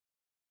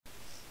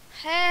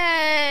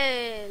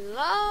Hello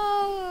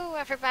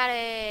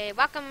everybody,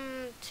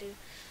 welcome to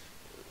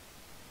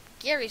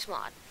Garry's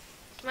Mod.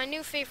 It's my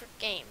new favorite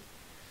game.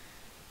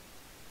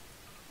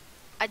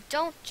 I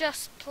don't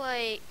just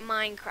play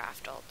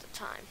Minecraft all the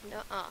time.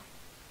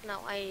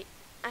 No, I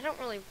don't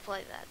really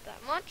play that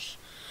much.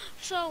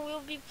 So we'll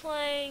be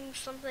playing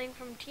something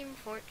from Team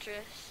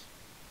Fortress.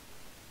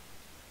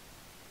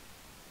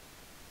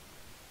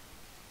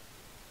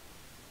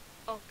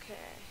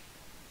 Okay.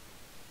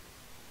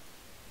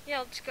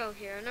 Yeah, let's go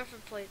here. I never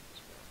played this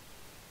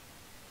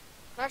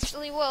map.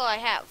 Actually, well, I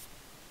have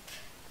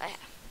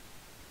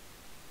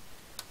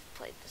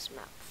played this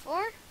map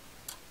before.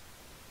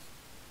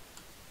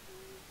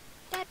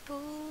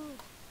 Deadpool.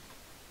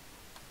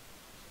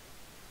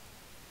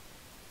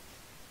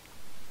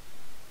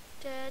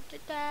 Da da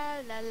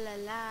da la la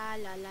la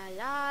la la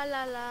la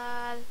la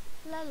la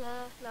la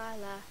la la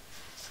la.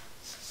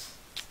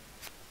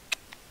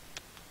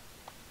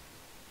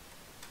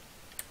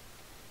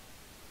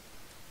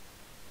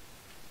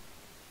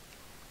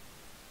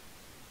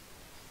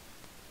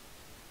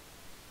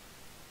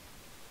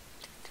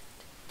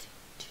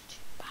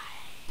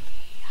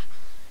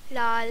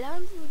 La la.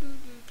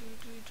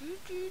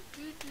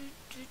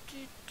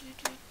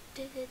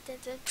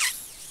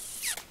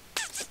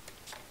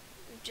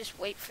 Just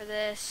wait for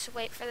this.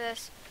 Wait for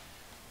this.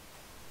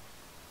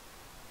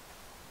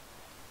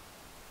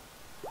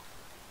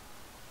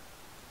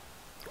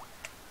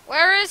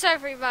 Where is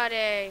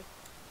everybody?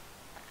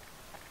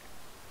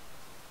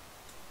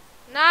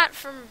 Not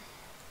from.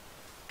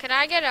 Can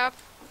I get up?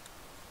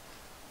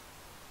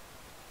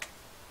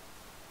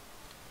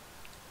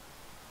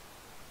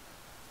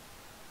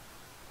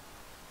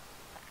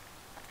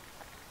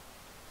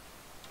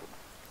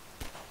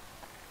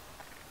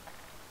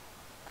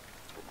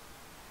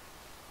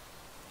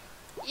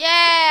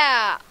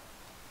 Yeah!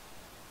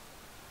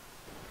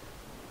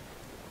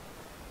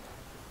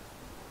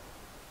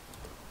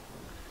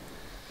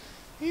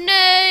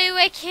 No,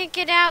 I can't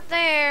get out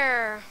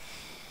there.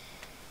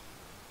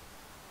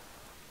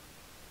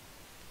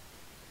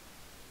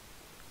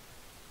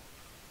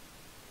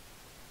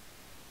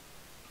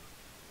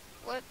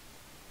 What?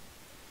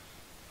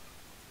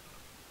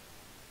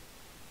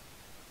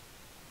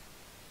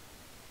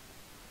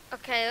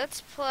 Okay,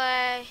 let's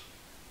play.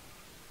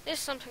 There's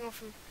something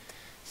from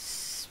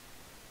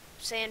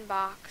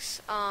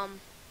Sandbox.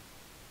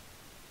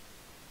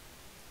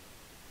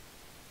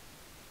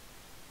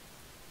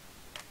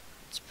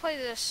 Let's play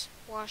this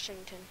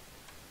Washington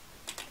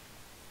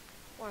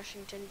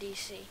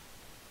DC.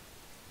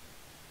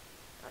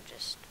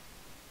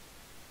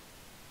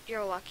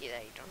 You're lucky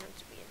that you don't have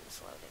to be in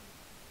this loading.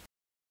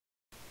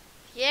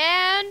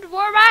 Yeah, and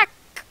we're back.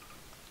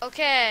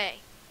 Okay.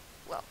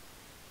 Well.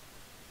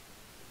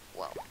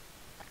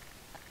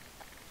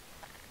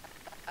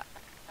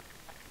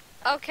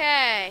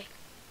 Okay.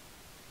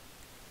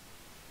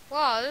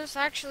 Wow, this is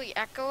actually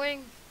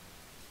echoing.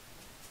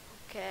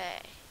 Okay.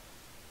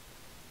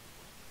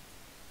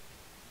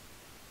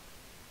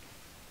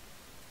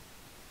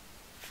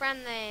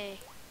 Friendly.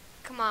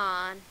 Come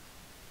on.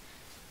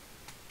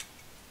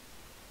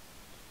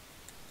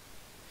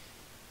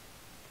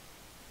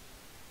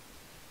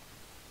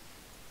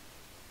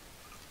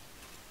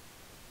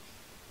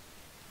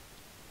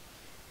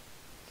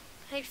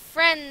 Hey,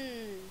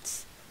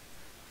 friends.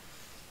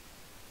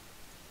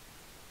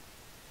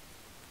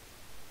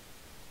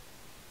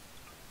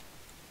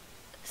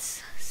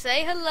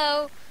 Say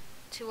hello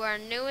to our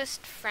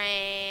newest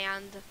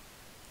friend.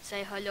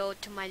 Say hello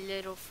to my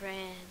little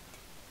friend.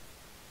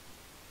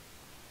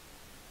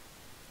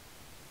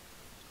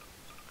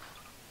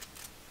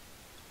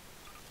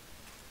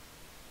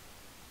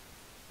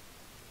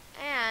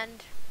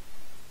 And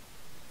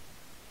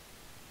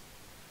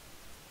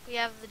we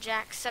have the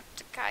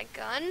Jacksepticeye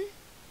gun.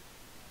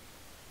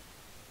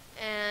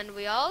 And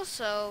we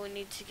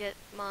need to get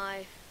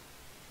my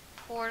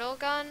portal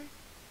gun.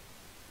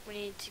 We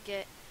need to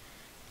get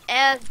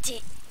El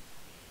Diablo.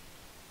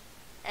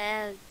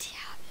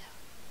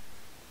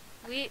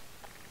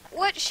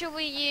 What should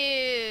we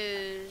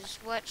use?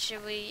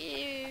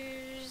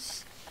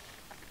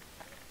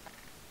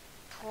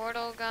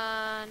 Portal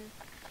gun.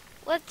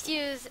 Let's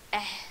use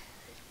El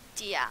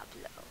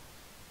Diablo.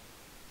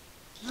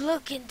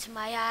 Look into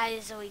my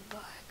eyes,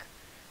 Zoidberg.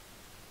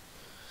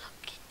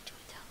 Look into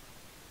them.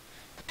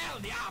 El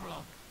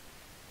Diablo.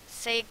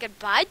 Say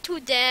goodbye to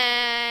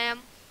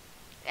them.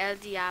 El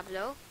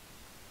Diablo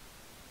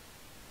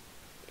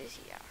is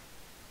here.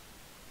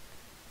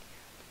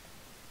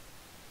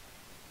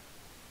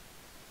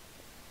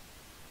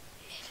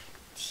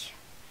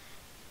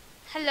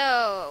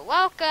 Hello,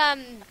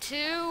 welcome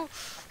to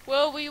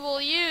where we will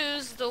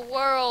use the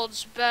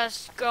world's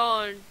best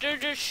gun, the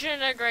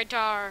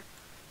disintegrator.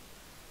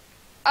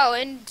 Oh,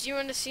 and do you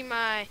want to see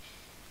my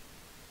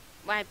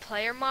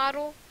player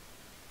model?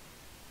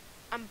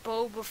 I'm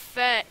Boba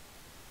Fett.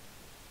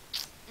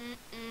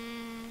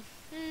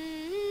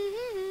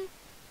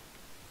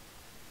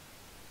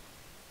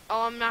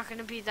 Oh, I'm not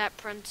gonna be that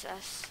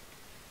princess.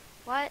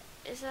 What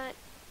is that?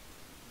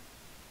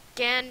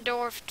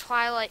 Gandorf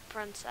Twilight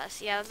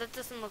Princess. Yeah, that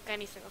doesn't look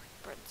anything like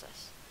a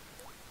princess.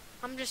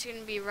 I'm just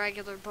gonna be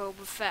regular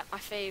Boba Fett, my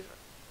favorite.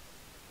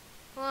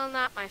 Well,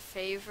 not my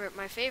favorite.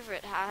 My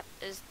favorite hat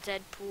is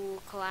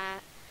Deadpool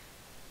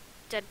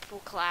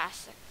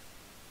Classic.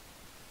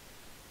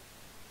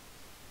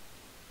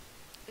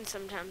 And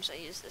sometimes I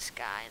use this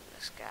guy and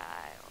this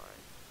guy, or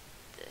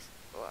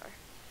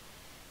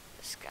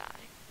this guy,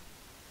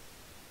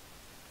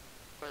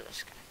 or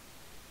this guy.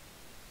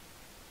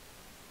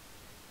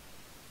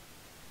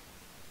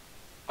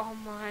 Oh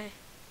my.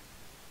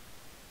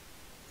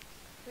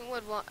 Who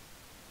would want?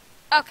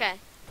 Okay.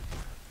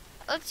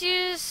 Let's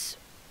use.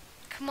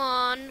 Come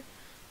on.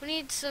 We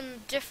need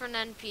some different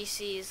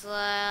NPCs,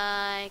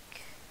 like.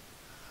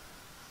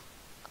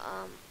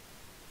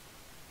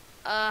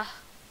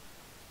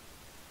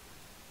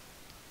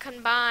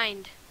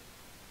 Combined.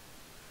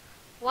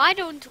 Why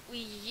don't we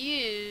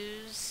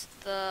use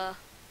the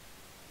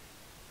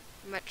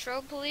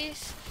Metro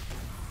Police?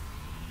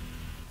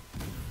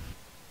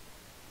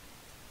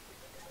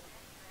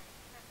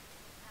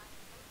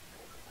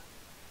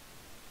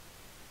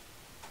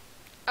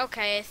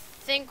 Okay, I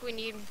think we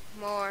need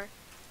more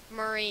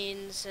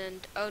Marines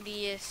and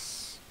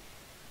ODST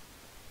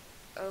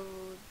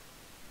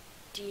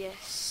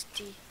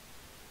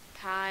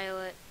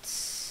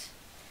pilots.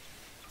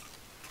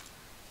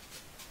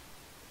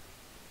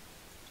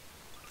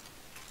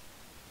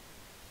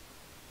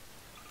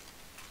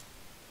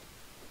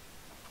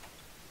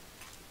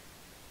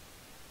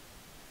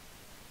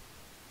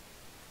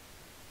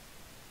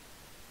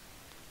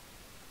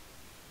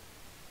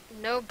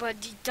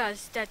 Nobody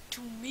does that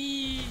to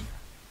me.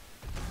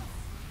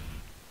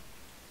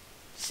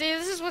 See,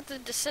 this is what the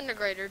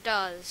disintegrator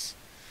does.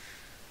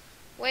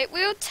 Wait,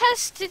 we'll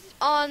test it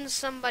on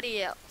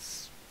somebody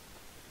else.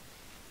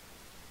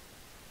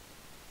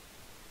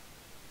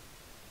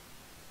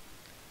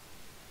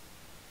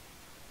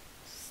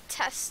 Let's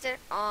test it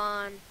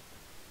on...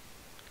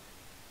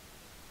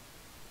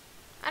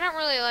 I don't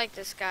really like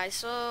this guy,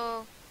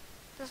 so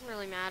it doesn't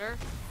really matter.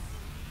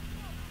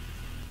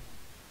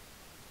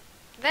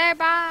 There,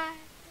 bye.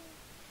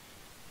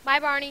 Bye,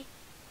 Barney.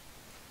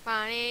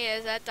 Barney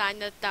is a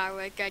dinosaur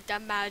with great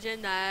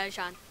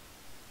imagination.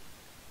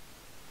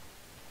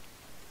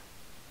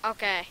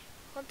 Okay,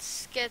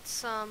 let's get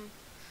some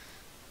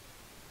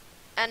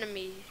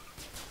enemy.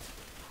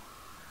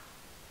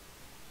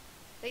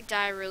 They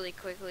die really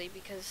quickly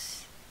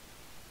because...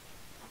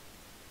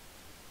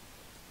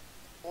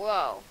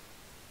 Whoa.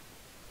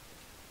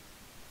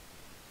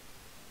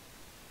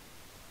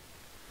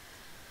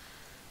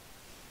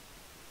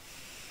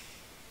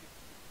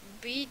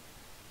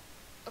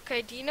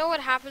 Okay, do you know what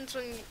happens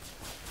when you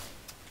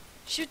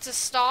shoots a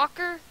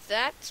stalker?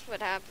 That's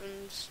what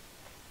happens.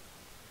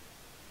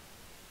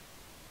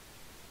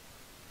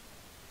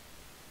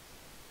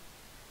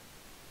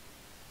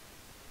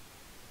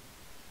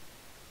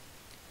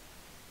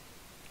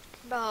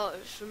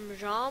 About some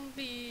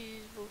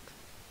zombies.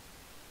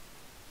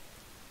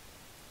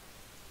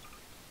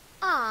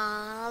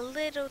 Ah,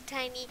 little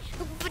tiny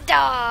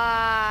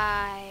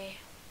die.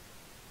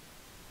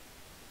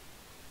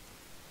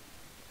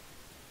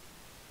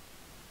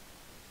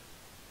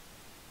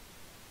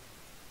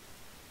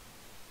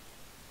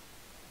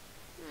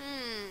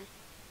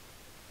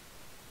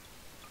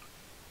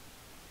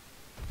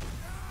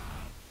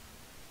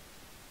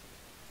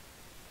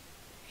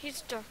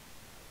 He's done.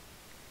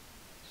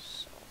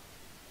 So.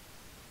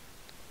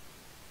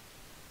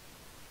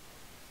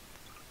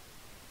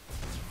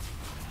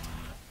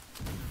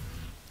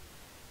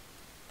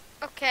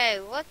 Okay,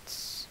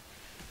 let's...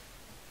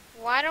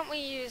 Why don't we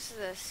use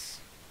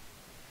this?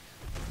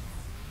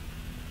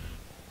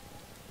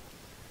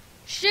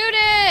 Shoot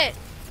it!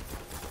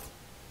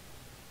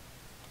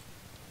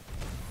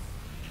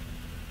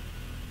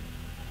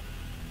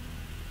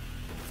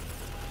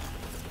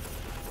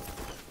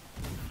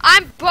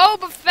 I'm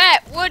Boba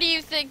Fett! What do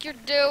you think you're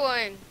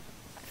doing?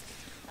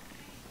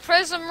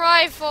 Prism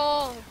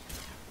rifle!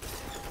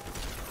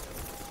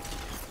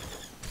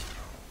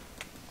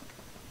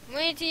 We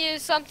need to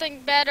use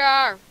something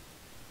better.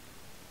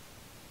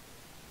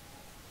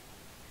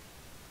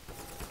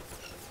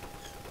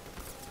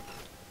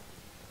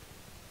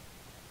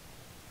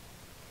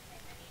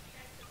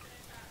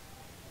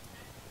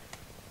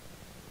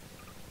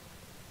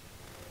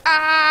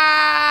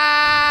 Ah!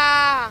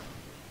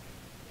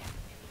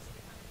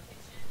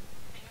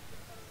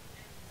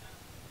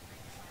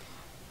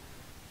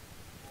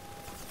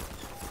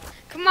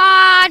 Come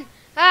on!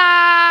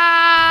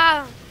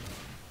 Ah!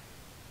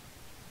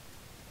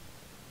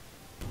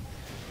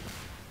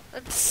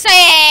 Let's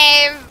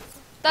save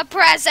the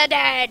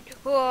president!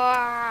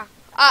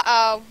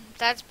 Uh-oh,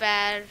 that's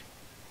bad.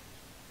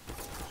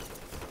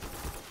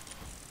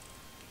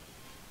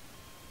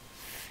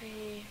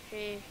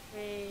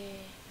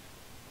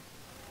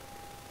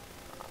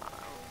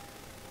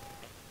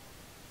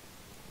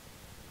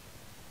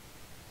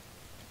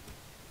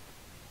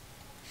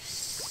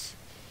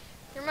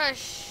 You're my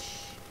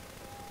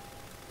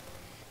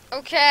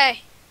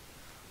Okay.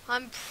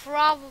 I'm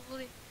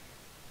probably...